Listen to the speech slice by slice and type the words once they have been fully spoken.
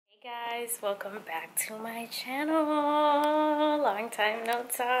Guys, welcome back to my channel. Long time no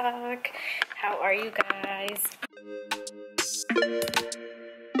talk. How are you guys?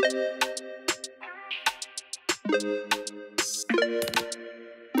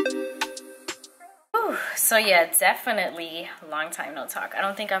 Whew. So yeah, definitely long time no talk. I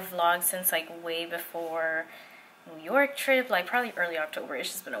don't think I've vlogged since like way before New York trip, like probably early October.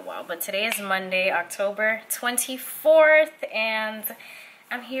 It's just been a while, but today is Monday, October 24th, and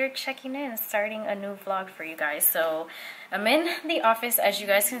I'm here checking in, starting a new vlog for you guys. So I'm in the office. As you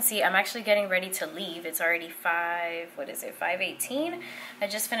guys can see, I'm actually getting ready to leave. It's already 5:18. I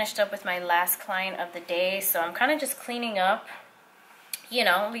just finished up with my last client of the day, so I'm kind of just cleaning up, you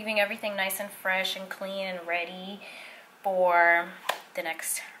know, leaving everything nice and fresh and clean and ready for the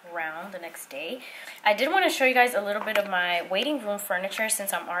next round, the next day. I did want to show you guys a little bit of my waiting room furniture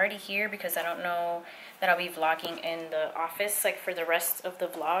since I'm already here, because I don't know that I'll be vlogging in the office like for the rest of the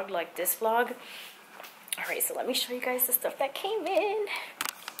vlog, like this vlog. All right, so let me show you guys the stuff that came in.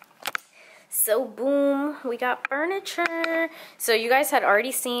 So boom, we got furniture. So you guys had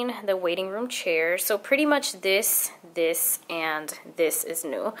already seen the waiting room chair. So pretty much this, and this is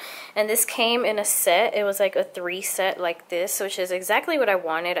new. And this came in a set. It was like a 3 set like this, which is exactly what I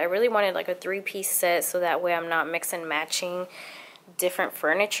wanted. I really wanted like a 3-piece set, so that way I'm not mix and matching different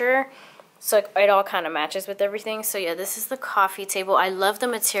furniture. So it all kind of matches with everything. So yeah, this is the coffee table. I love the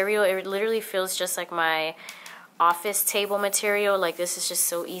material. It literally feels just like my office table material. Like, this is just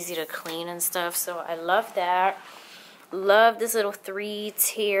so easy to clean and stuff, so I love that. Love this little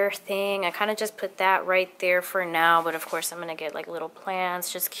 3-tier thing. I kind of just put that right there for now, but of course I'm gonna get like little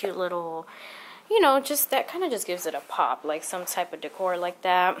plants, just cute little, you know, just that kind of just gives it a pop, like some type of decor like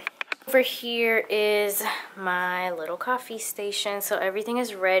that. Over here is my little coffee station, so everything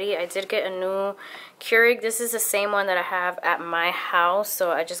is ready. I did get a new Keurig. This is the same one that I have at my house,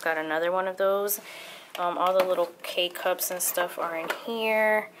 so I just got another one of those. All the little K-cups and stuff are in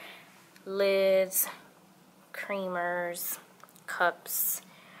here. Lids, creamers, cups,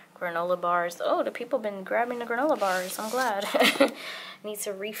 granola bars. Oh, the people been grabbing the granola bars. I'm glad. Need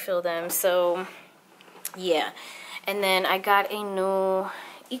to refill them. So, yeah. And then I got a new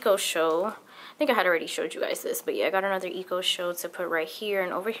Eco Show. I think I had already showed you guys this, but yeah, I got another Eco Show to put right here.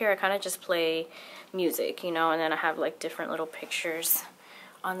 And over here, I kind of just play music, you know, and then I have like different little pictures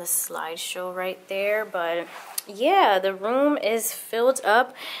on the slideshow right there. But yeah, the room is filled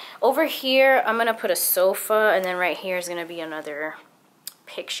up. Over here I'm gonna put a sofa, and then right here is gonna be another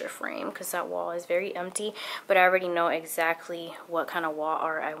picture frame, because that wall is very empty, but I already know exactly what kind of wall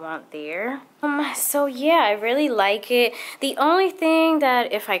art I want there. So yeah, I really like it. The only thing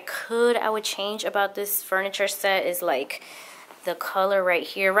that if I could I would change about this furniture set is like the color right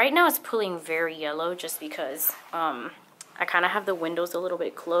here. Right now it's pulling very yellow just because I kind of have the windows a little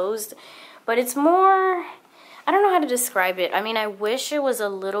bit closed, but it's more, I don't know how to describe it. I mean, I wish it was a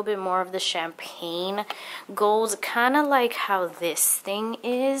little bit more of the champagne gold, kind of like how this thing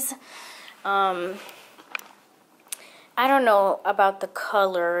is. I don't know about the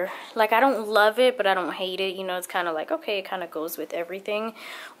color. Like, I don't love it, but I don't hate it. You know, it's kind of like, okay, it kind of goes with everything.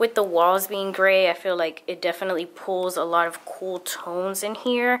 With the walls being gray, I feel like it definitely pulls a lot of cool tones in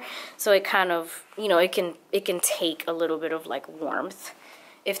here. So it kind of, you know, it can take a little bit of like warmth,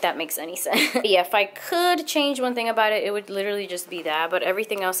 if that makes any sense. Yeah, if I could change one thing about it, it would literally just be that. But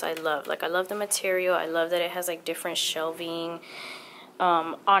everything else I love. Like, I love the material. I love that it has like different shelving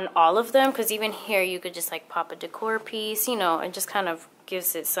on all of them, because even here you could just like pop a decor piece, you know, and just kind of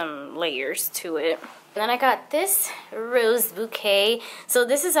gives it some layers to it. And then I got this rose bouquet. So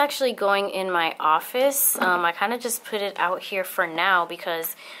this is actually going in my office. I kind of just put it out here for now,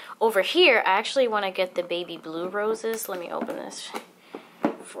 because over here I actually want to get the baby blue roses. Let me open this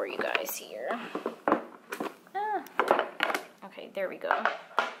for you guys here. Okay, there we go.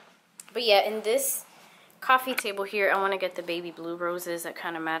 But yeah, in this coffee table here, I want to get the baby blue roses that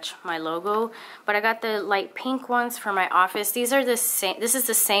kind of match my logo, but I got the light pink ones for my office. These are the same. This is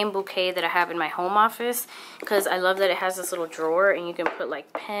the same bouquet that I have in my home office, because I love that it has this little drawer and you can put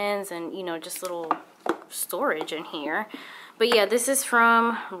like pens and, you know, just little storage in here. But yeah, this is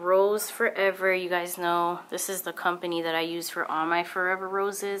from Rose Forever. You guys know this is the company that I use for all my Forever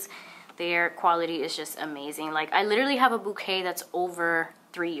roses. Their quality is just amazing. Like, I literally have a bouquet that's over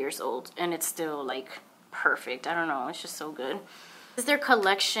 3 years old and it's still like perfect. I don't know, it's just so good. This is their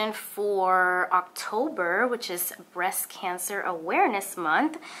collection for October, which is Breast Cancer Awareness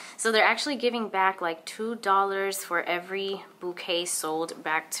Month. So they're actually giving back like $2 for every bouquet sold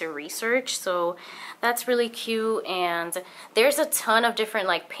back to research. So that's really cute. And there's a ton of different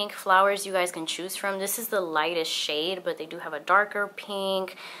like pink flowers you guys can choose from. This is the lightest shade, but they do have a darker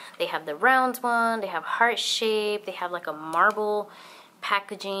pink. They have the round one. They have heart shape. They have like a marble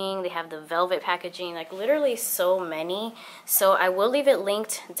packaging. They have the velvet packaging, like literally so many. So I will leave it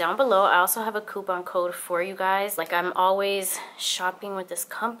linked down below. I also have a coupon code for you guys. Like, I'm always shopping with this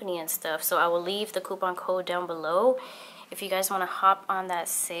company and stuff, so I will leave the coupon code down below if you guys want to hop on that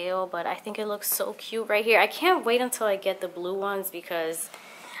sale. But I think it looks so cute right here. I can't wait until I get the blue ones, because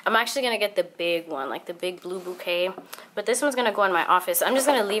I'm actually gonna get the big one, like the big blue bouquet, but this one's gonna go in my office. I'm just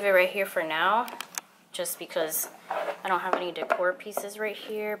gonna leave it right here for now, just because I don't have any decor pieces right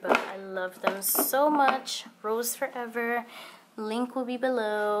here, but I love them so much. Rose Forever. Link will be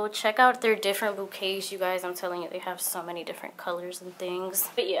below. Check out their different bouquets, you guys. I'm telling you, they have so many different colors and things.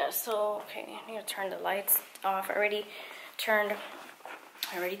 But yeah, so, okay, I need to turn the lights off. I already turned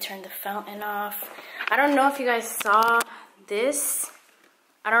the fountain off. I don't know if you guys saw this.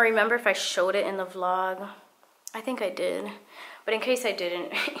 I don't remember if I showed it in the vlog. I think I did. But in case I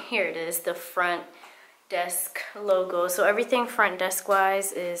didn't, here it is, the front desk logo. So everything front desk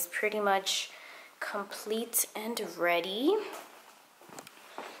wise is pretty much complete and ready.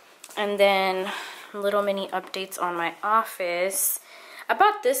 And then little mini updates on my office. I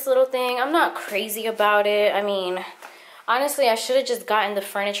bought this little thing. I'm not crazy about it. I mean, honestly, I should have just gotten the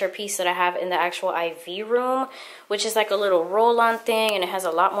furniture piece that I have in the actual IV room, which is like a little roll-on thing, and it has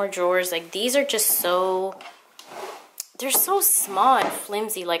a lot more drawers. Like, these are just so, they're so small and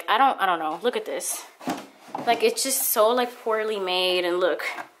flimsy. Like, I don't know. Look at this. Like, it's just so like poorly made, and look,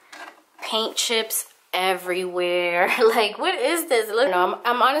 paint chips everywhere. Like, what is this? Look, no,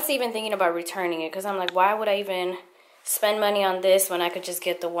 I'm honestly even thinking about returning it, because I'm like, why would I even spend money on this when I could just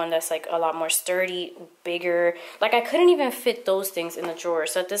get the one that's like a lot more sturdy, bigger. Like, I couldn't even fit those things in the drawer.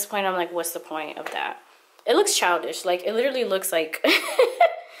 So at this point, I'm like, what's the point of that? It looks childish. Like, it literally looks like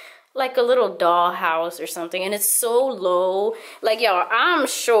like a little doll house or something, and it's so low. Like, y'all, I'm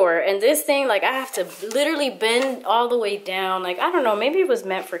sure, and this thing, like, I have to literally bend all the way down. Like, I don't know, maybe it was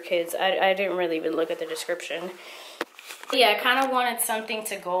meant for kids. I didn't really even look at the description. But yeah, I kind of wanted something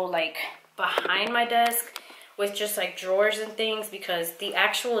to go like behind my desk with just like drawers and things, because the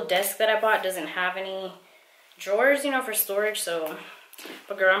actual desk that I bought doesn't have any drawers, you know, for storage. So,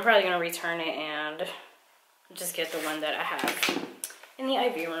 but girl, I'm probably gonna return it and just get the one that I have in the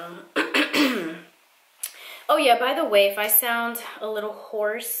IV room. Oh yeah, by the way, if I sound a little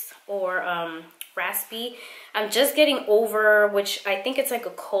hoarse or raspy, I'm just getting over, which I think it's like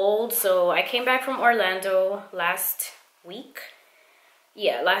a cold. So I came back from Orlando last week.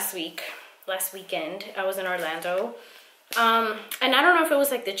 Yeah, last weekend I was in Orlando. And I don't know if it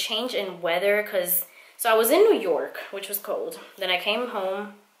was like the change in weather, because so I was in New York, which was cold. Then I came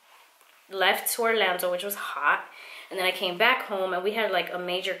home, left to Orlando, which was hot. And then I came back home, and we had like a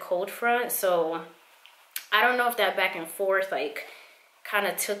major cold front. So I don't know if that back and forth like kind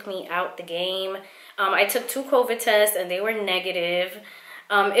of took me out the game. I took 2 COVID tests, and they were negative.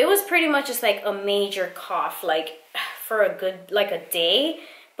 It was pretty much just like a major cough, like for a good, like a day.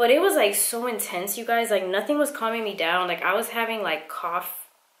 But it was like so intense, you guys. Like, nothing was calming me down. Like, I was having like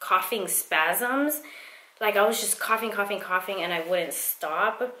coughing spasms. Like, I was just coughing, and I wouldn't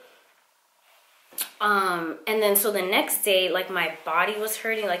stop. And then so the next day, like, my body was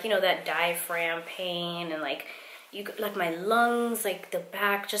hurting, like, you know, that diaphragm pain, and like like my lungs, like the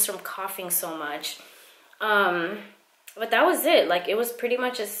back, just from coughing so much. But that was it. Like, it was pretty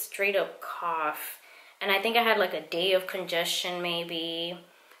much a straight up cough. And I think I had like a day of congestion maybe.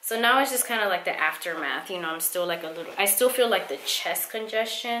 So now it's just kind of like the aftermath, you know. I'm still like a little, I still feel like the chest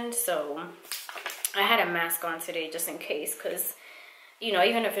congestion. So I had a mask on today just in case, because, you know,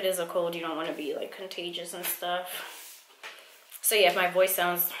 even if it is a cold, you don't want to be like contagious and stuff. So yeah, if my voice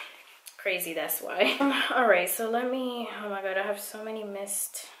sounds crazy, that's why. All right, so let me, oh my God, I have so many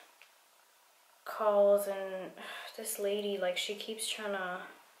missed calls, and this lady, like, she keeps trying to,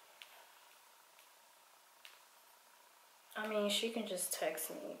 I mean, she can just text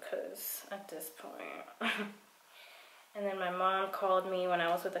me, because at this point. And then my mom called me when I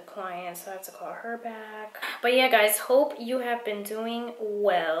was with a client, so I have to call her back. But yeah, guys, hope you have been doing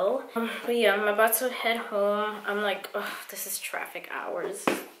well. But yeah, I'm about to head home. I'm like, oh, this is traffic hours.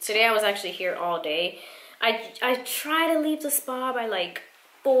 Today I was actually here all day. I try to leave the spa by like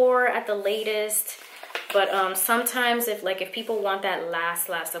 4 at the latest. But sometimes if people want that last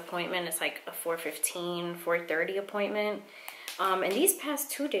appointment, it's like a 4:15, 4:30 appointment. And these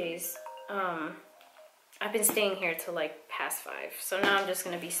past 2 days, I've been staying here till like past 5. So now I'm just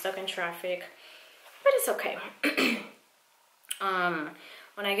gonna be stuck in traffic, but it's okay.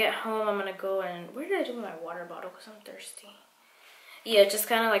 When I get home, I'm gonna go and, where did I do my water bottle? Because I'm thirsty. Yeah, just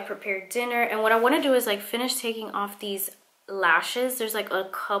kind of like prepare dinner. And what I want to do is like finish taking off these lashes. There's like a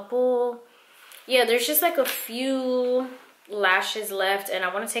couple, yeah, there's just like a few lashes left, and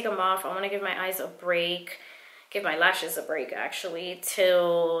I want to take them off. I want to give my eyes a break, give my lashes a break actually,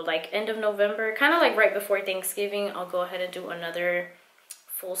 till like end of November, kind of like right before Thanksgiving. I'll go ahead and do another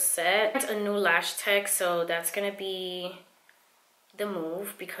full set. It's a new lash tech, so that's gonna be the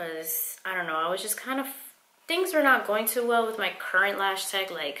move, because I don't know, I was just kind of, things were not going too well with my current lash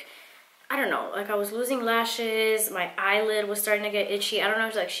tech. Like, I don't know, like I was losing lashes, my eyelid was starting to get itchy. I don't know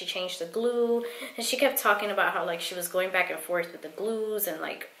if like she changed the glue, and she kept talking about how like she was going back and forth with the glues, and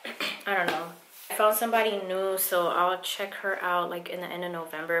like I don't know. I found somebody new, so I'll check her out like in the end of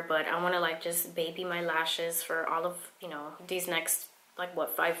November, but I want to like just baby my lashes for all of, you know, these next like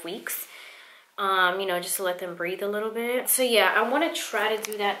what, 5 weeks. You know, just to let them breathe a little bit. So yeah, I want to try to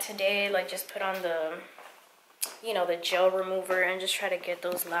do that today, like just put on the, you know, the gel remover and just try to get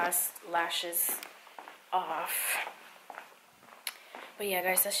those last lashes off. But yeah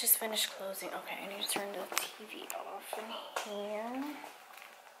guys, let's just finish closing. Okay, I need to turn the TV off in here.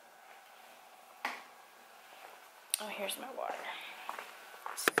 Oh, here's my water.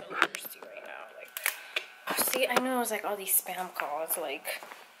 I'm so thirsty right now. Like, see, I know it was like all these spam calls, like,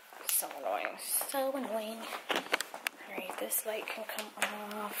 so annoying, so annoying. Alright, this light can come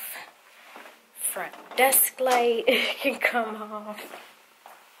off. Front desk light can come off.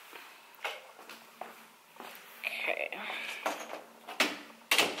 Okay.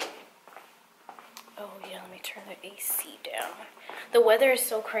 Oh yeah, let me turn the AC down. The weather is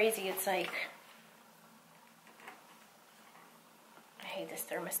so crazy, it's like, I hate this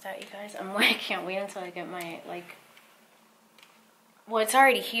thermostat, you guys. I'm like, I can't wait until I get my, like, well, it's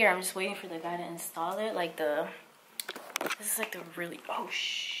already here. I'm just waiting for the guy to install it. Like the, this is like the really, oh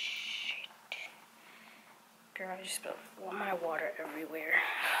shit. Girl, I just spilled my water everywhere.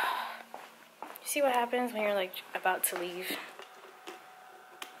 You see what happens when you're like about to leave?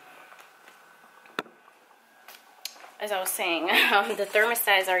 As I was saying, the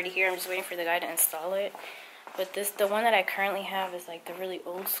thermostat is already here. I'm just waiting for the guy to install it. But this, the one that I currently have is like the really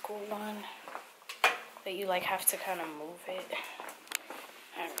old school one that you like have to kind of move it.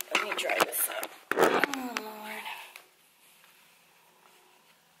 Alright, let me dry this up. Oh Lord.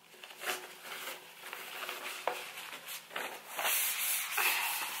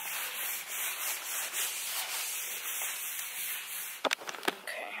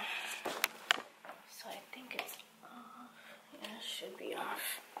 Okay. So I think it's off. Yeah, it should be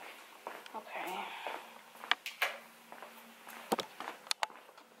off. Okay.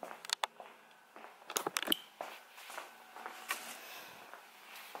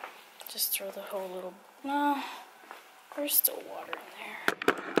 Just throw the whole little, no, there's still water in there.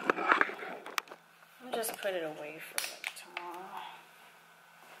 I'll just put it away for like tomorrow.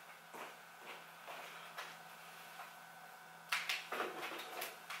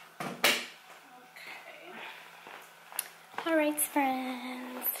 Okay. Alright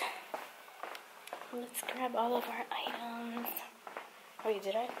friends, let's grab all of our items. Oh, you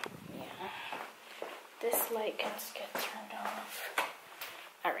did it? Yeah. This light can just get turned off.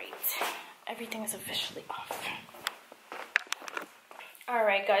 Alright, everything is officially off.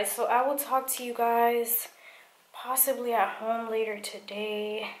 Alright guys, so I will talk to you guys possibly at home later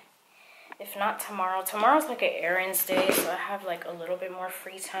today. If not tomorrow. Tomorrow's like an errands day, so I have like a little bit more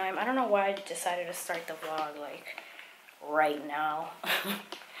free time. I don't know why I decided to start the vlog like right now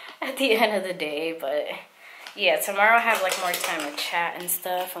at the end of the day, but yeah, tomorrow I have like more time to chat and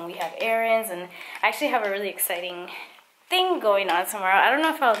stuff, and we have errands, and I actually have a really exciting thing going on tomorrow. I don't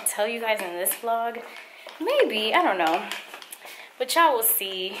know if I'll tell you guys in this vlog. Maybe, I don't know. But y'all will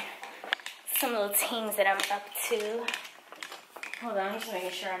see some little things that I'm up to. Hold on, I'm just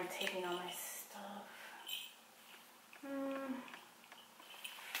making sure I'm taking all my stuff.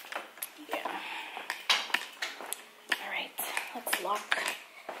 Yeah. Alright, let's lock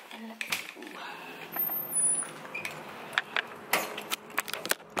and look.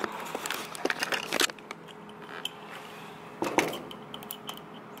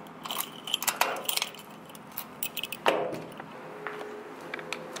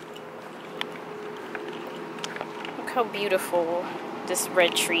 How beautiful this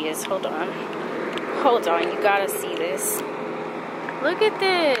red tree is. Hold on, you gotta see this. Look at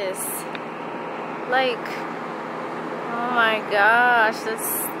this. Like, oh my gosh, that's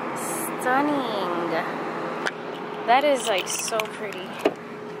stunning. that is like so pretty.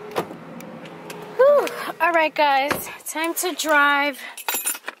 Whew. All right, guys, time to drive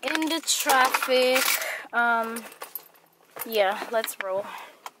in the traffic. Yeah, let's roll.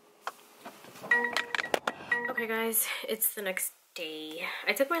 Okay, guys, it's the next day.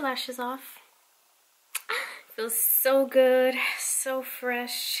 I took my lashes off. Feels so good, so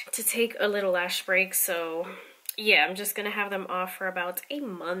fresh to take a little lash break. So yeah, I'm just gonna have them off for about a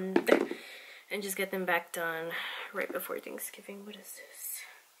month and just get them back done right before Thanksgiving. What is this?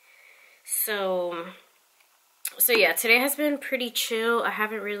 So yeah, today has been pretty chill. I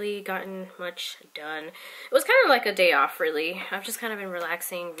haven't really gotten much done. It was kind of like a day off, really. I've just kind of been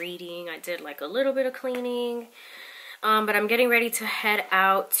relaxing, reading. I did like a little bit of cleaning. But I'm getting ready to head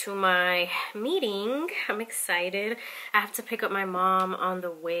out to my meeting. I'm excited. I have to pick up my mom on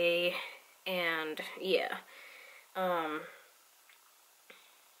the way, and yeah.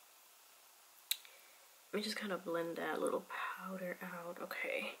 Let me just kind of blend that little powder out.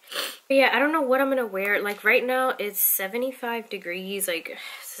 Okay. But yeah, I don't know what I'm gonna wear. Like right now it's 75 degrees. Like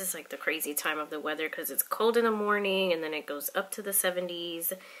this is like the crazy time of the weather because it's cold in the morning and then it goes up to the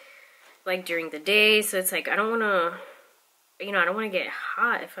 70s like during the day. So it's like I don't want to, you know, I don't want to get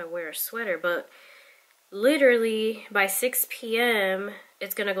hot if I wear a sweater, but literally by 6 p.m.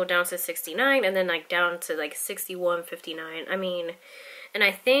 it's gonna go down to 69 and then like down to like 61, 59. I mean, and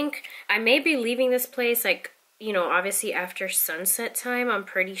I think I may be leaving this place like, you know, obviously after sunset time, I'm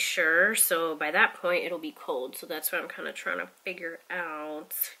pretty sure. So by that point it'll be cold. So that's what I'm kind of trying to figure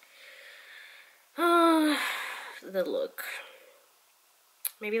out. The look.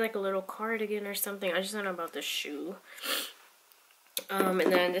 Maybe like a little cardigan or something. I just don't know about the shoe. And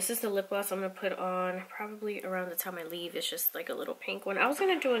then this is the lip gloss I'm going to put on probably around the time I leave. It's just like a little pink one. I was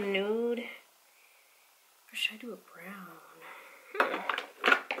going to do a nude. Or should I do a brown?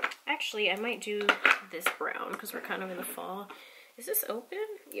 Actually, I might do this brown because we're kind of in the fall. Is this open?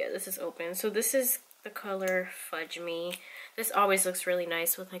 Yeah, this is open. So this is the color Fudge Me. This always looks really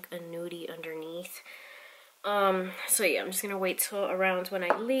nice with like a nudie underneath. So yeah, I'm just gonna wait till around when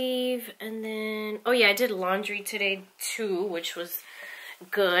I leave. And then, oh yeah, I did laundry today too, which was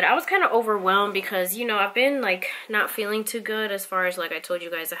good. I was kind of overwhelmed because, you know, I've been like not feeling too good as far as like I told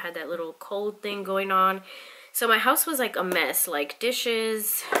you guys I had that little cold thing going on. So my house was like a mess, like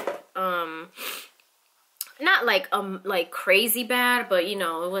dishes, not like crazy bad, but you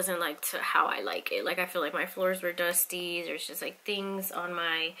know, it wasn't like to how I like it. Like I feel like my floors were dusty. There's just like things on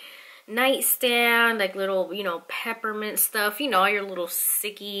my nightstand, like little, you know, peppermint stuff, you know, all your little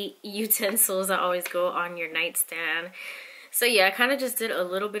sicky utensils that always go on your nightstand. So yeah, I kind of just did a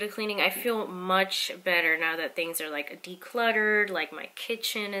little bit of cleaning. I feel much better now that things are like decluttered. Like my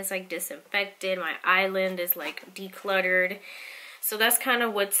kitchen is like disinfected, my island is like decluttered. So that's kind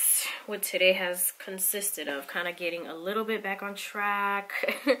of what today has consisted of, kind of getting a little bit back on track.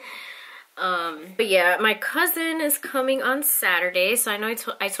 But yeah, my cousin is coming on Saturday. So I know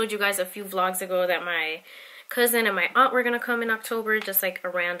I told you guys a few vlogs ago that my cousin and my aunt were gonna come in October, just like a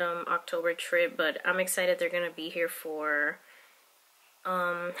random October trip. But I'm excited they're gonna be here for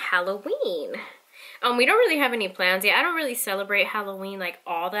Halloween. We don't really have any plans yet. I don't really celebrate Halloween like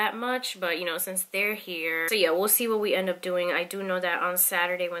all that much, but you know, since they're here, so yeah, we'll see what we end up doing. I do know that on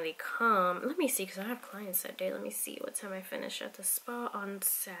Saturday when they come, let me see, because I have clients that day. Let me see what time I finish at the spa on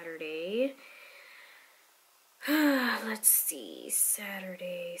Saturday. Let's see,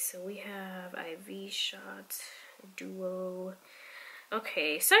 Saturday. So we have IV shot, duo.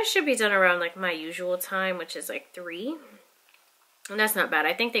 Okay, so I should be done around like my usual time, which is like 3. And that's not bad.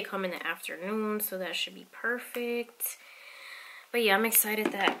 I think they come in the afternoon, so that should be perfect. But yeah, I'm excited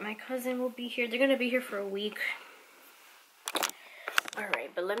that my cousin will be here. They're gonna be here for a week. All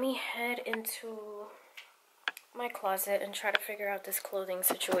right, but let me head into my closet and try to figure out this clothing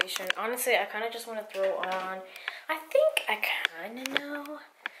situation. Honestly, I kind of just want to throw on, I think I kind of know.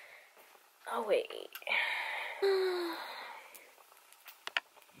 Oh wait.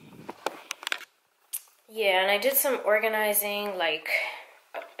 Yeah, and I did some organizing like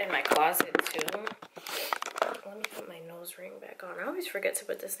in my closet too. Let me put my nose ring back on. I always forget to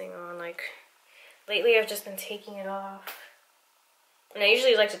put this thing on. Like lately I've just been taking it off. And I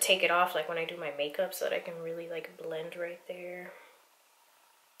usually like to take it off like when I do my makeup so that I can really like blend right there.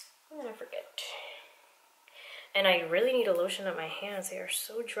 And then I forget. And I really need to lotion up my hands. They are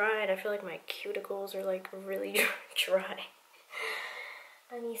so dry and I feel like my cuticles are like really dry.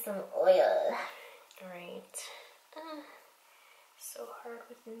 I need some oil. Alright. So hard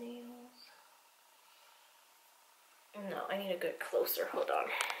with the nails. No, I need a good closer. Hold on.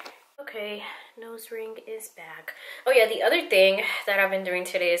 Okay, nose ring is back. Oh yeah, the other thing that I've been doing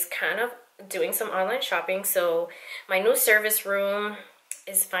today is kind of doing some online shopping. So my new service room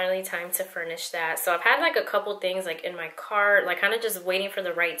is finally time to furnish that. So I've had like a couple things like in my cart, like kind of just waiting for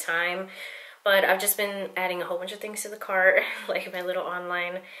the right time. But I've just been adding a whole bunch of things to the cart, like my little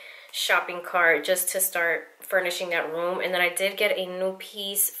online shopping cart, just to start furnishing that room. And then I did get a new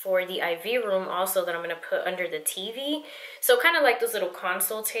piece for the IV room also that I'm going to put under the TV. So kind of like those little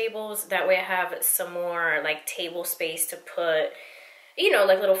console tables. That way I have some more like table space to put, you know,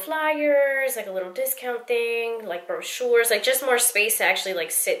 like little flyers, like a little discount thing, like brochures, like just more space to actually like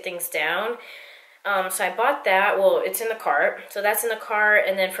sit things down. So I bought that. Well, it's in the cart. So that's in the cart.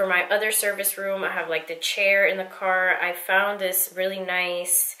 And then for my other service room, I have like the chair in the cart. I found this really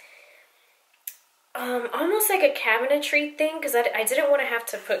nice, almost like a cabinetry thing, because I didn't want to have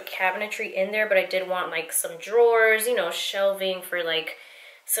to put cabinetry in there, but I did want like some drawers, you know, shelving for like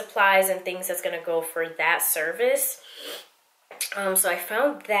supplies and things that's going to go for that service. So I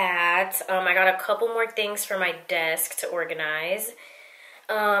found that. I got a couple more things for my desk to organize.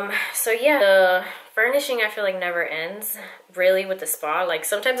 So yeah, the furnishing I feel like never ends really with the spa. Like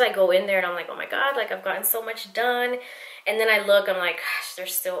sometimes I go in there and I'm like, oh my God, like I've gotten so much done. And then I look, I'm like, gosh,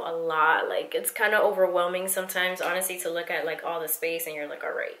 there's still a lot. Like it's kind of overwhelming sometimes, honestly, to look at like all the space and you're like,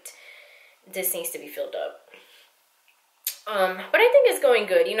 all right, this needs to be filled up. But I think it's going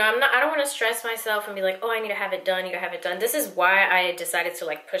good. You know, I don't want to stress myself and be like, oh, I need to have it done, need to have it done. This is why I decided to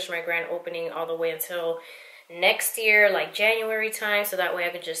like push my grand opening all the way until next year, like January time, so that way I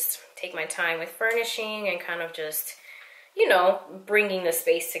could just take my time with furnishing and kind of just, you know, bringing the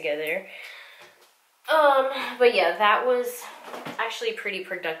space together. But yeah, that was actually pretty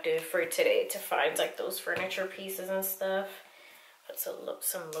productive for today to find like those furniture pieces and stuff. Put some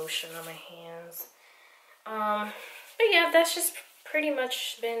lotion on my hands. But yeah, that's just pretty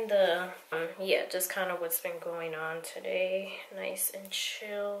much been the, yeah, just kind of what's been going on today. Nice and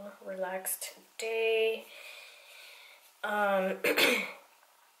chill, relaxed day. Oh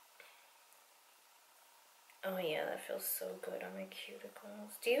yeah, that feels so good on my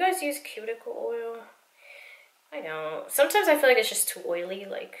cuticles. Do you guys use cuticle oil? I don't. Sometimes I feel like it's just too oily,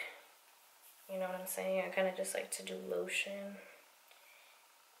 like, you know what I'm saying? I kind of just like to do lotion.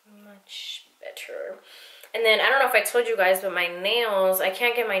 Much better. And then, I don't know if I told you guys, but my nails, I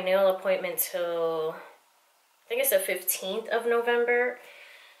can't get my nail appointment till, I think it's the 15th of November.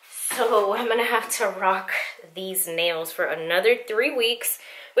 So I'm gonna have to rock these nails for another 3 weeks,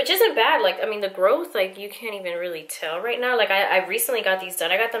 which isn't bad. Like, I mean, the growth, like, you can't even really tell right now. Like, I recently got these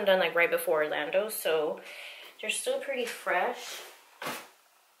done. I got them done, like, right before Orlando, so they're still pretty fresh.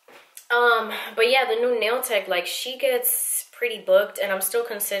 But yeah, the new nail tech, like, she gets pretty booked, and I'm still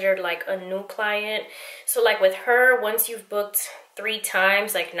considered, like, a new client. So, like, with her, once you've booked 3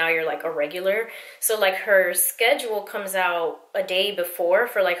 times, like, now you're like a regular. So like her schedule comes out a day before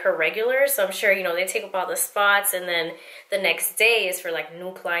for like her regular, so I'm sure, you know, they take up all the spots, and then the next day is for like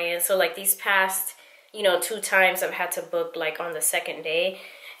new clients. So like these past, you know, 2 times I've had to book like on the 2nd day.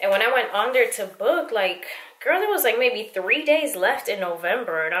 And when I went on there to book, like, girl, there was like maybe 3 days left in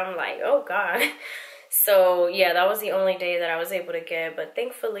November, and I'm like, oh God. So yeah, that was the only day that I was able to get, but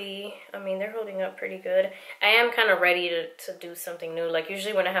thankfully, I mean, they're holding up pretty good. I am kind of ready to do something new. Like,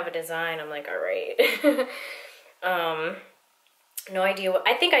 usually when I have a design, I'm like, all right. No idea what,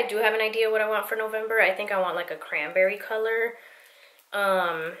 I think I do have an idea what I want for November. I think I want like a cranberry color.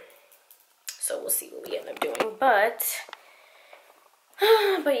 So we'll see what we end up doing, but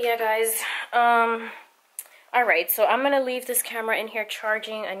yeah, guys, all right, so I'm gonna leave this camera in here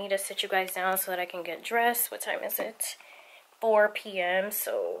charging. I need to sit you guys down so that I can get dressed. What time is it? 4 p.m.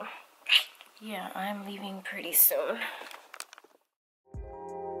 So yeah, I'm leaving pretty soon.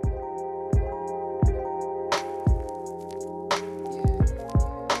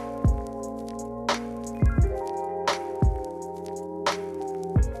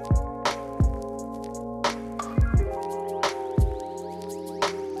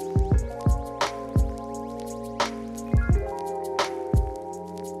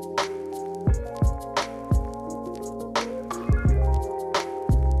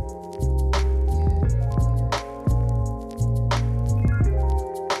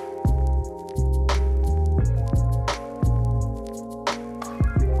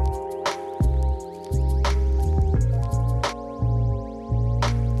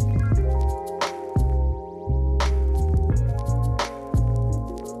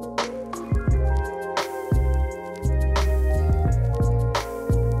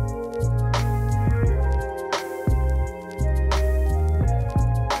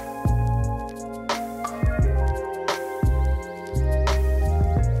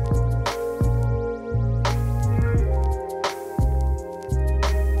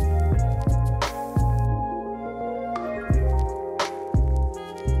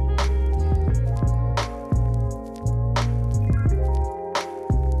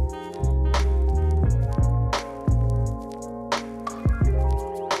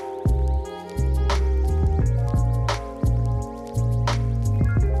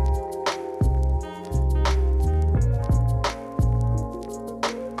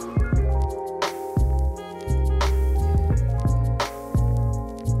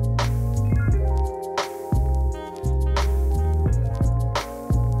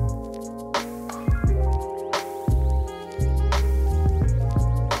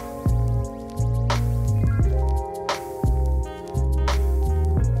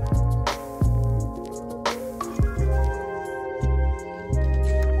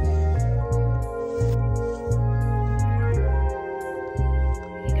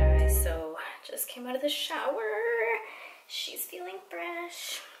 of the shower. She's feeling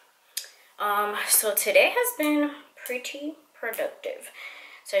fresh. So today has been pretty productive.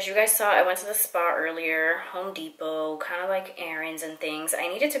 So as you guys saw, I went to the spa earlier, Home Depot, kind of like errands and things. I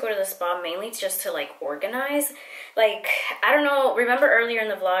needed to go to the spa mainly just to like organize. Like, I don't know, remember earlier in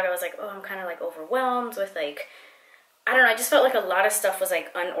the vlog, I was like, oh, I'm kind of like overwhelmed with like, I don't know, I just felt like a lot of stuff was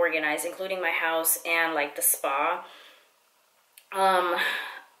like unorganized, including my house and like the spa.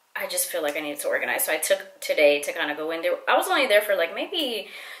 I just feel like I needed to organize. So I took today to kind of go in there. I was only there for like maybe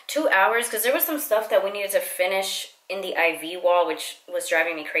 2 hours because there was some stuff that we needed to finish in the IV wall, which was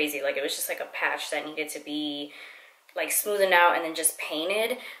driving me crazy. Like it was just like a patch that needed to be like smoothened out and then just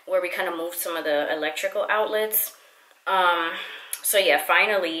painted, where we kind of moved some of the electrical outlets. So yeah,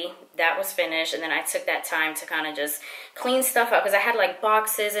 finally that was finished, and then I took that time to kind of just clean stuff up because I had like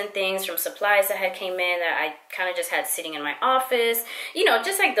boxes and things from supplies that had came in that I kind of just had sitting in my office, you know,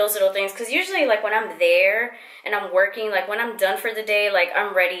 just like those little things. Because usually like when I'm there and I'm working, like when I'm done for the day, like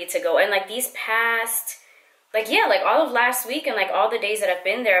I'm ready to go. And like these past, like, yeah, like all of last week and like all the days that I've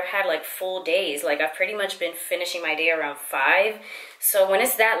been there, I've had like full days. Like I've pretty much been finishing my day around 5. So when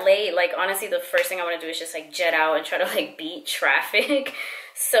it's that late, like honestly, the first thing I want to do is just like jet out and try to like beat traffic.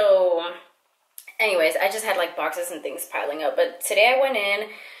 So anyways, I just had like boxes and things piling up. But today I went in,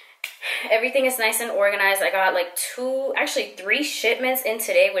 everything is nice and organized. I got like 3 shipments in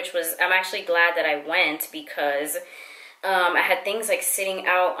today, which was, I'm actually glad that I went because I had things like sitting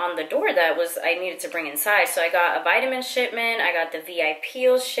out on the door that I needed to bring inside. So I got a vitamin shipment, I got the VI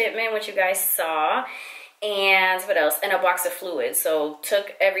Peels shipment, which you guys saw, and what else? And a box of fluids. So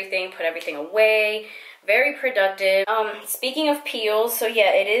took everything, put everything away. Very productive. Speaking of peels, so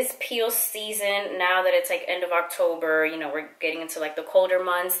yeah, it is peel season now that it's like end of October. You know, we're getting into like the colder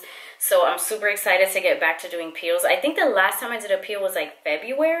months. So I'm super excited to get back to doing peels. I think the last time I did a peel was like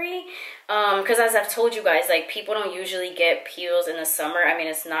February. Because as I've told you guys, like people don't usually get peels in the summer. I mean,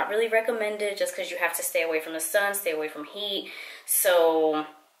 it's not really recommended just because you have to stay away from the sun, stay away from heat. So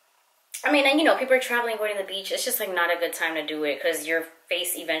I mean, and you know, people are traveling, going to the beach. It's just like not a good time to do it because your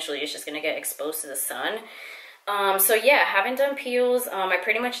face eventually is just going to get exposed to the sun. So yeah, haven't done peels. I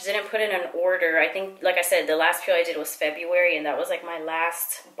pretty much didn't put in an order. I think, like I said, the last peel I did was February, and that was like my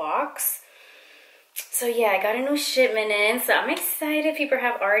last box. So yeah, I got a new shipment in, so I'm excited. People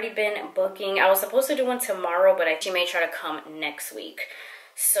have already been booking. I was supposed to do one tomorrow, but she may try to come next week.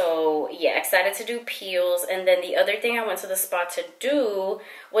 So yeah, excited to do peels. And then the other thing I went to the spa to do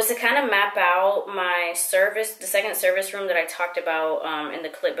was to kind of map out my service, the second service room that I talked about in the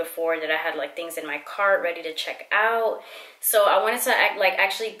clip before, that I had like things in my cart ready to check out. So I wanted to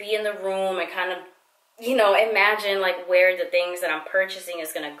actually be in the room and kind of, you know, imagine like where the things that I'm purchasing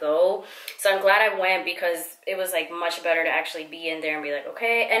is gonna go. So I'm glad I went because it was like much better to actually be in there and be like,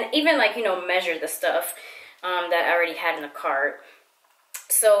 okay, and even like, you know, measure the stuff that I already had in the cart.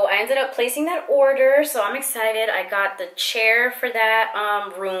 So I ended up placing that order, so I'm excited. I got the chair for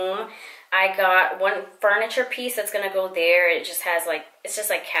that room. I got one furniture piece that's gonna go there. It just has like, it's just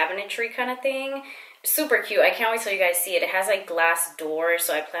like cabinetry kind of thing. Super cute. I can't wait till you guys see it. It has like glass doors,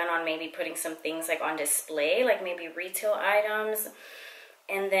 so I plan on maybe putting some things like on display, like maybe retail items.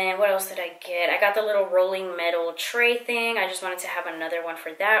 And then what else did I get? I got the little rolling metal tray thing. I just wanted to have another one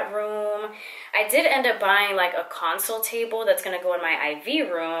for that room. I did end up buying like a console table that's gonna go in my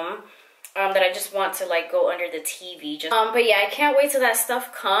IV room that I just want to like go under the TV. But yeah, I can't wait till that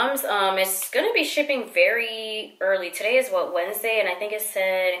stuff comes. It's gonna be shipping very early. Today is what, Wednesday? And I think it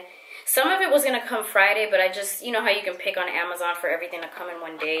said some of it was gonna come Friday, but I just, you know how you can pick on Amazon for everything to come in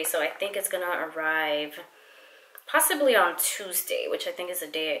one day. So I think it's gonna arrive possibly on Tuesday, which I think is the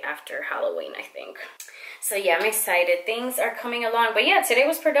day after Halloween, I think. So yeah, I'm excited. Things are coming along. But yeah, today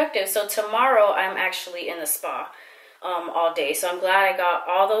was productive. So tomorrow I'm actually in the spa all day. So I'm glad I got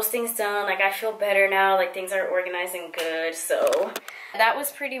all those things done. Like I feel better now. Like things are organized and good. So that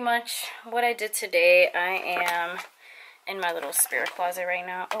was pretty much what I did today. I am in my little spare closet right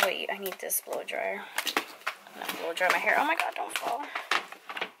now. Oh wait, I need this blow dryer. I'm gonna blow dry my hair. Oh my god, don't fall.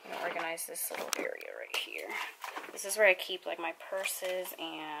 I'm gonna organize this little area right here. This is where I keep like my purses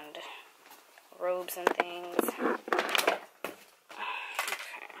and robes and things. Okay.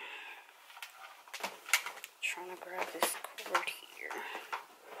 Trying to grab this cord here.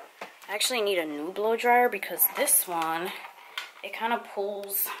 I actually need a new blow dryer because this one, it kind of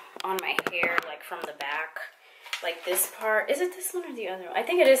pulls on my hair like from the back. Like this part, is it this one or the other one? I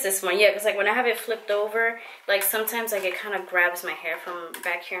think it is this one, yeah, because like when I have it flipped over, like sometimes like it kind of grabs my hair from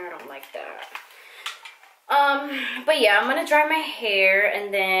back here and I don't like that. But yeah, I'm gonna dry my hair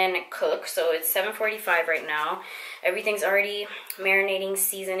and then cook. So it's 7:45 right now. Everything's already marinating,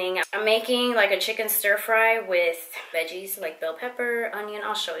 seasoning. I'm making like a chicken stir fry with veggies like bell pepper, onion.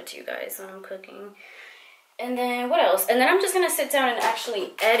 I'll show it to you guys when I'm cooking. And then what else? And then I'm just gonna sit down and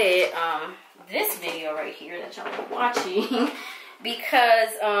actually edit this video right here that y'all are watching.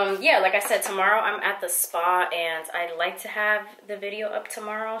 Because yeah, like I said, tomorrow I'm at the spa and I'd like to have the video up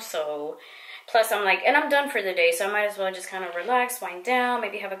tomorrow. So plus I'm like, and I'm done for the day, so I might as well just kind of relax, wind down,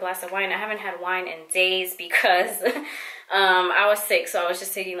 maybe have a glass of wine. I haven't had wine in days because I was sick, so I was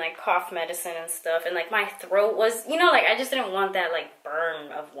just taking like cough medicine and stuff, and like my throat was, you know, like I just didn't want that like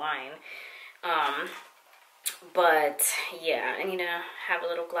burn of wine. But yeah, I need to have a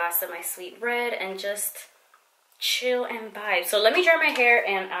little glass of my sweet red and just chill and vibe. So let me dry my hair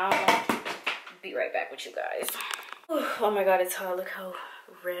and I'll be right back with you guys. Oh my god, it's hot. Look how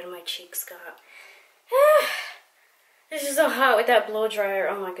red my cheeks got. This is so hot with that blow dryer.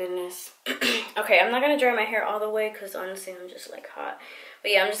 Oh my goodness. Okay, I'm not gonna dry my hair all the way because honestly I'm just like hot.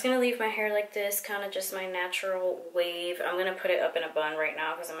 But yeah, I'm just gonna leave my hair like this, kind of just my natural wave. I'm gonna put it up in a bun right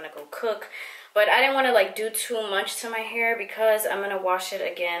now because I'm gonna go cook. But I didn't want to like do too much to my hair because I'm gonna wash it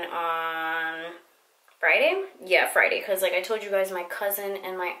again on Friday. Yeah, Friday, because like I told you guys, my cousin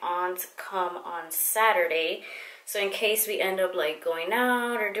and my aunt come on Saturday. So in case we end up like going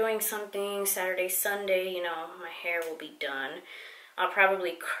out or doing something Saturday, Sunday, you know, my hair will be done. I'll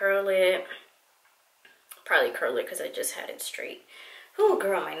probably curl it. Probably curl it because I just had it straight. Ooh,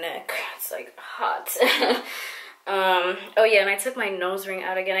 girl, my neck. It's like hot. Oh yeah, and I took my nose ring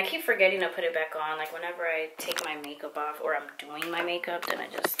out again. I keep forgetting to put it back on. Like whenever I take my makeup off or I'm doing my makeup, then I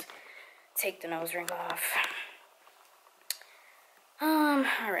just take the nose ring off.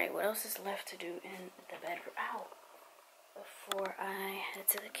 Alright, what else is left to do in the bedroom? Ow. Before I head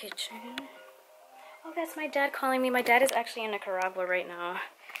to the kitchen. Oh, that's my dad calling me. My dad is actually in Nicaragua right now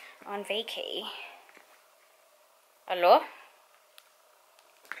on vacay. Hello?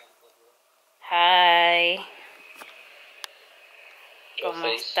 Hi.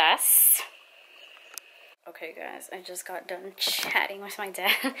 ¿Cómo estás? Okay, guys, I just got done chatting with my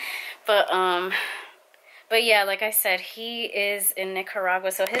dad. But yeah, like I said, he is in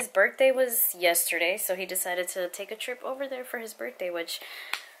Nicaragua. So his birthday was yesterday. So he decided to take a trip over there for his birthday, which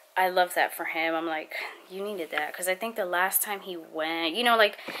I love that for him. I'm like, you needed that. Because I think the last time he went, you know,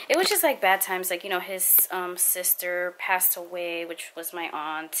 like, it was just like bad times. Like, you know, his sister passed away, which was my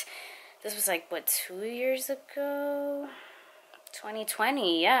aunt. This was like, what, 2 years ago?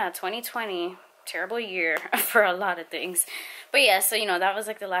 2020. Yeah, 2020. Terrible year for a lot of things. But yeah, so you know, that was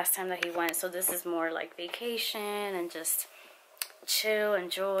like the last time that he went. So this is more like vacation and just chill,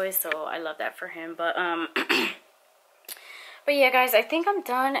 enjoy. So I love that for him. But but yeah, guys, I think I'm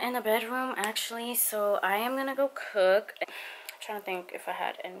done in the bedroom actually. So I am gonna go cook. I'm trying to think if I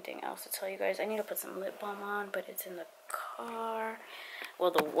had anything else to tell you guys. I need to put some lip balm on, but it's in the car.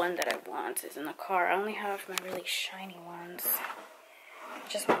 Well, the one that I want is in the car. I only have my really shiny ones. I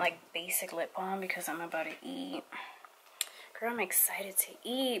just want like basic lip balm because I'm about to eat. Girl, I'm excited to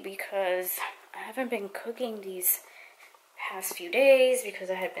eat because I haven't been cooking these past few days because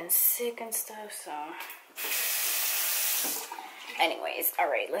I had been sick and stuff. So anyways, all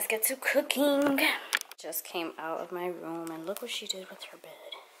right, let's get to cooking. Just came out of my room and look what she did with her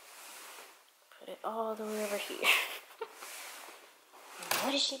bed. Put it all the way over here.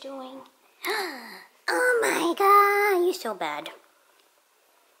 What is she doing? Oh my god, you're so bad.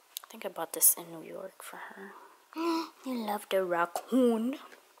 I think I bought this in New York for her. You love the raccoon.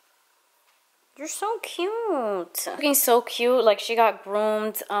 You're so cute. Looking so cute. Like she got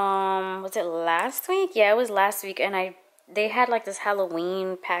groomed. Was it last week? Yeah, it was last week. And they had like this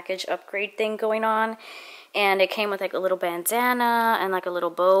Halloween package upgrade thing going on. And it came with like a little bandana and like a little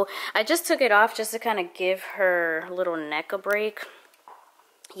bow. I just took it off just to kind of give her little neck a break.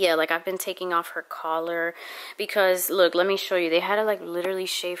 Yeah, like I've been taking off her collar because look, let me show you. They had to like literally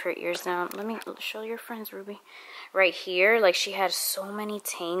shave her ears down. Let me show your friends, Ruby. Right here, like she had so many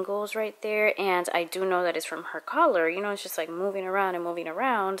tangles right there, and I do know that it's from her collar. You know, it's just like moving around and moving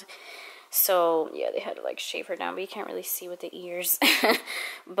around. So yeah, they had to like shave her down, but you can't really see with the ears.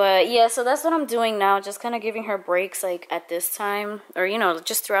 But yeah, so that's what I'm doing now, just kind of giving her breaks like at this time, or you know,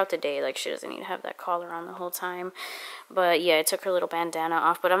 just throughout the day. Like she doesn't need to have that collar on the whole time. But yeah, I took her little bandana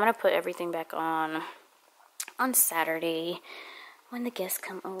off, but I'm gonna put everything back on Saturday when the guests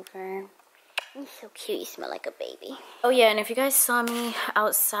come over. You're so cute, you smell like a baby. Oh yeah, and if you guys saw me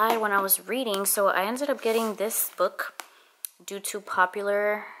outside when I was reading, so I ended up getting this book due to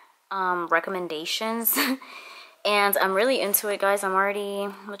popular recommendations. And I'm really into it, guys. I'm already,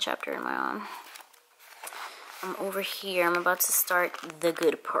 what chapter am I on? I'm over here. I'm about to start the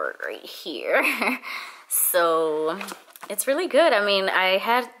good part right here. So it's really good. I mean, I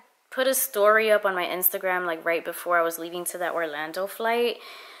had put a story up on my Instagram like right before I was leaving to that Orlando flight,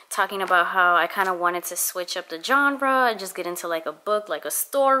 talking about how I kind of wanted to switch up the genre and just get into like a book, like a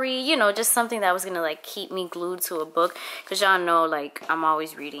story, you know, just something that was gonna like keep me glued to a book, because y'all know like I'm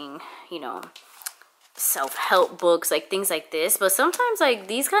always reading, you know, self-help books, like things like this. But sometimes like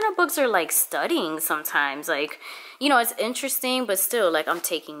these kind of books are like studying sometimes, like, you know, it's interesting, but still like I'm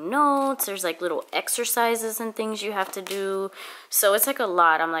taking notes. There's like little exercises and things you have to do, so it's like a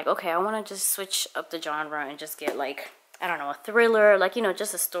lot. I'm like, okay, I want to just switch up the genre and just get like, I don't know, a thriller, like, you know,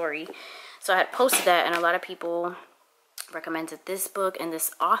 just a story. So I had posted that, and a lot of people recommended this book and this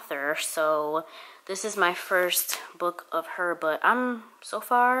author. So this is my first book of her, but so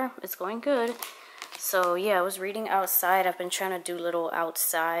far it's going good. So yeah, I was reading outside. I've been trying to do little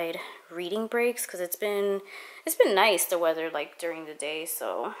outside reading breaks because it's been nice, the weather, like during the day.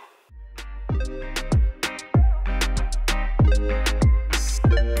 So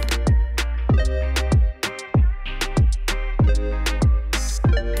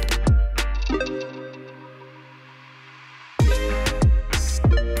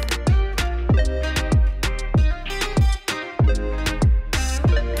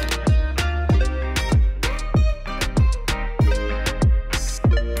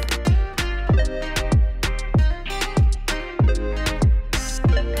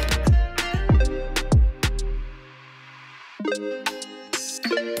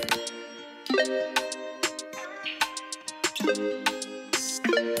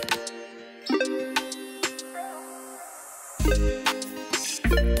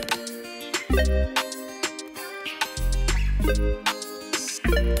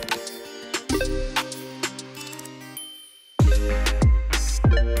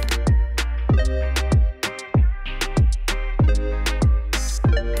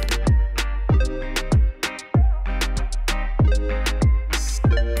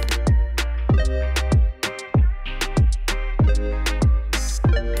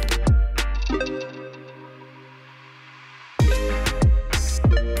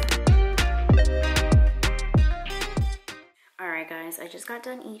I just got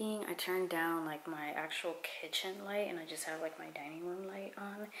done eating. I turned down like my actual kitchen light, and I just have like my dining room light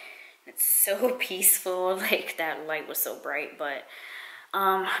on. It's so peaceful. Like that light was so bright, but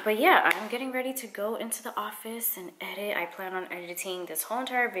yeah, I'm getting ready to go into the office and edit. I plan on editing this whole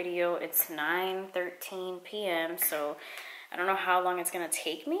entire video. It's 9:13 p.m. so I don't know how long it's gonna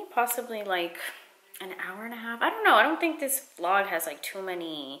take me. Possibly like an hour and a half. I don't know. I don't think this vlog has like too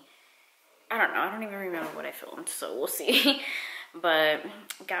many. I don't know. I don't even remember what I filmed, so we'll see. But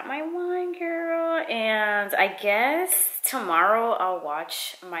got my wine, girl, and I guess tomorrow I'll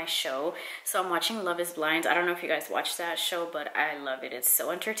watch my show. So I'm watching Love is Blind. I don't know if you guys watch that show, but I love it. It's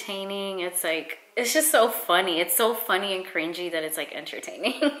so entertaining. It's like, it's just so funny. It's so funny and cringy that it's like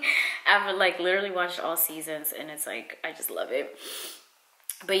entertaining. I've like literally watched all seasons, and it's like, I just love it.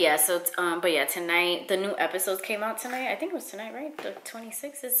 But yeah, so but yeah, tonight the new episodes came out tonight. I think it was tonight, right? The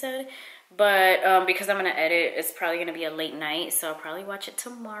 26th it said. But because I'm gonna edit, it's probably gonna be a late night, so I'll probably watch it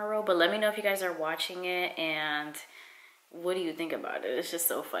tomorrow. But let me know if you guys are watching it and what do you think about it. It's just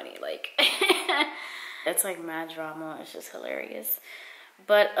so funny, like it's like mad drama. It's just hilarious.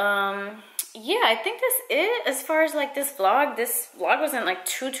 But yeah, I think that's it as far as like this vlog. This vlog wasn't like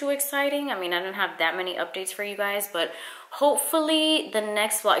too exciting. I mean, I didn't have that many updates for you guys, but hopefully the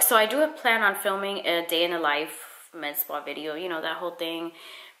next vlog. So I do plan on filming a day in the life med spa video, you know, that whole thing.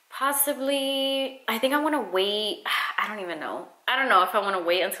 Possibly, I think I want to wait. I don't even know. I don't know if I want to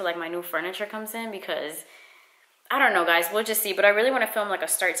wait until like my new furniture comes in, because I don't know, guys, we'll just see. But I really want to film like a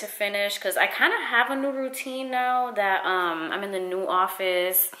start to finish, because I kind of have a new routine now that I'm in the new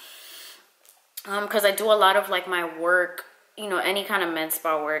office, because I do a lot of like my work, you know, any kind of med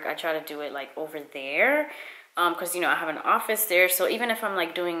spa work, I try to do it like over there, because you know, I have an office there. So even if I'm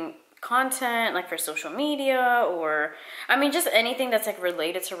like doing content like for social media, or I mean just anything that's like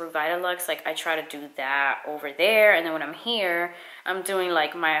related to Revitalux, like I try to do that over there. And then when I'm here, I'm doing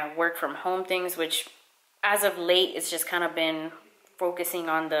like my work from home things, which as of late it's just kind of been focusing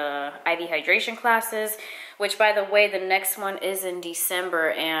on the IV hydration classes, which by the way, the next one is in December.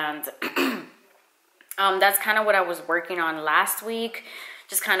 And that's kind of what I was working on last week,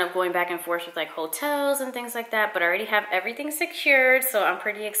 just kind of going back and forth with like hotels and things like that. But I already have everything secured, so I'm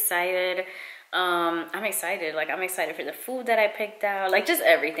pretty excited. I'm excited. Like, I'm excited for the food that I picked out, like just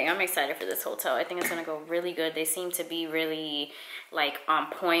everything. I'm excited for this hotel. I think it's gonna go really good. They seem to be really like on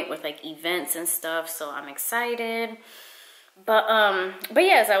point with like events and stuff, so I'm excited. But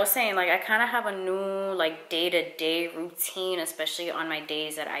yeah, as I was saying, like I kind of have a new like day-to-day routine, especially on my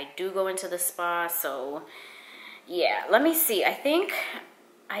days that I do go into the spa. So yeah, let me see. I think,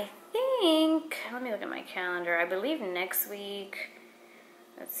 let me look at my calendar. I believe next week,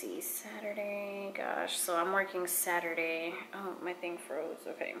 let's see, Saturday, gosh, so I'm working Saturday. Oh, my thing froze,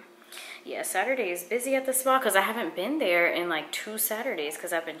 okay. Yeah, Saturday is busy at the spa because I haven't been there in like 2 Saturdays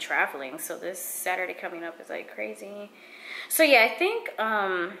because I've been traveling. So this Saturday coming up is like crazy. So yeah, I think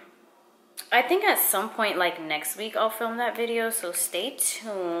at some point like next week I'll film that video, so stay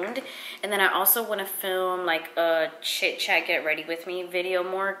tuned. And then I also want to film like a chit chat get ready with me video,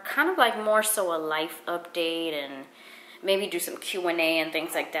 more kind of like more so a life update, and maybe do some Q&A and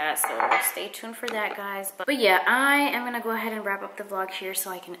things like that. So stay tuned for that, guys. But yeah, I am gonna go ahead and wrap up the vlog here so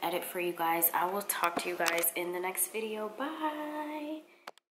I can edit for you guys. I will talk to you guys in the next video. Bye.